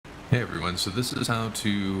Hey everyone, so this is how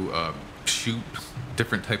to shoot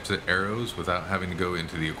different types of arrows without having to go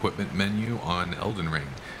into the equipment menu on Elden Ring.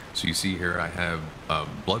 So you see here I have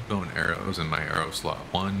bloodbone arrows in my arrow slot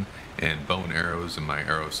 1 and bone arrows in my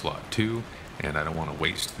arrow slot 2, and I don't want to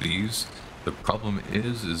waste these. The problem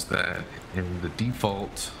is that in the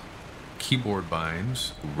default keyboard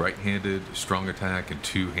binds, right-handed strong attack and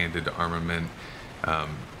two-handed armament,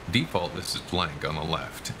 um, default this is blank on the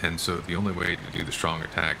left, and so the only way to do the strong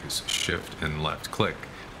attack is shift and left click.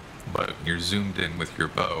 But when you're zoomed in with your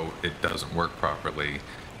bow, it doesn't work properly,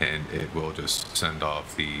 and it will just send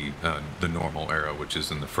off the normal arrow, which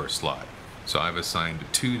is in the first slot. So I've assigned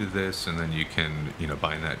 2 to this, and then you can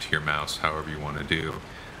bind that to your mouse however you want to do.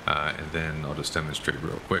 And then I'll just demonstrate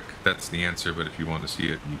real quick. That's the answer, but if you want to see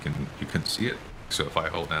it, you can see it. So if I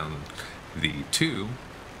hold down the 2,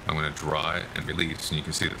 I'm going to draw it and release, and you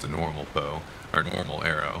can see that's a normal bow or normal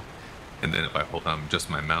arrow. And then if I hold down just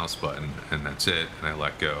my mouse button and that's it, and I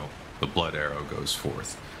let go, the blood arrow goes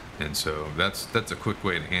forth. And so that's a quick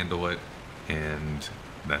way to handle it, and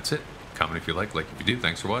that's it. Comment if you like if you do.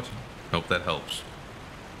 Thanks for watching. Hope that helps.